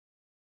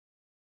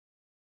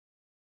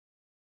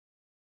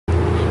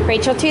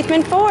Rachel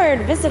Toothman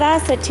Ford. Visit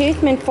us at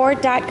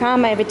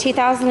toothmanford.com. I have a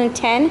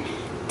 2010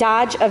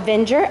 Dodge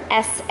Avenger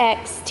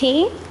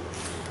SXT.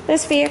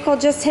 This vehicle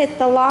just hit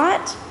the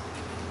lot.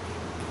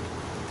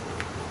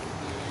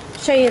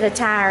 Show you the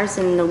tires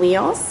and the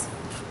wheels.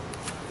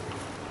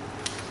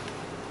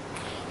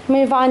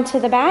 Move on to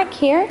the back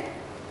here.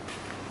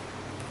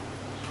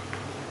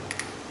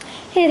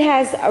 It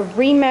has a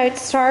remote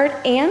start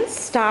and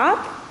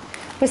stop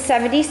with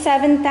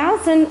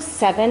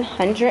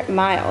 77,700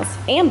 miles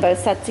and both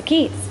sets of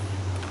keys.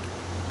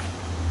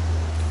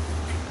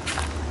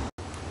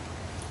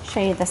 Show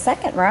you the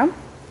second row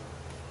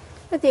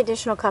with the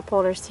additional cup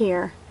holders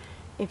here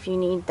if you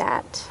need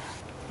that.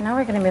 Now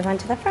we're going to move on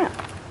to the front.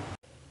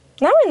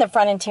 Now we're in the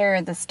front interior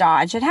of this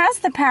Dodge. It has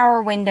the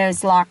power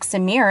windows, locks,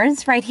 and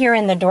mirrors right here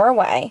in the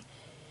doorway.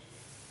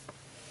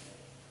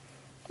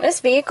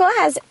 This vehicle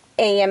has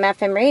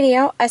AM/FM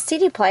radio, a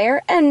CD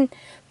player, and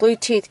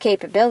Bluetooth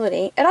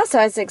capability. It also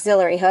has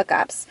auxiliary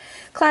hookups.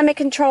 Climate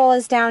control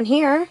is down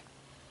here.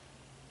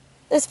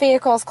 This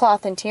vehicle is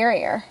cloth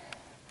interior.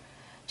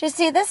 To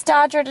see this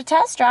Dodge or to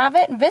test drive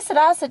it, visit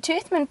us at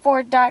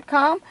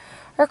toothmanford.com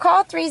or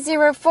call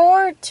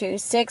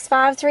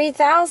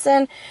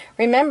 304-265-3000.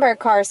 Remember,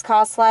 cars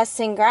cost less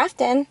in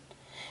Grafton,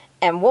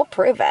 and we'll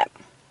prove it.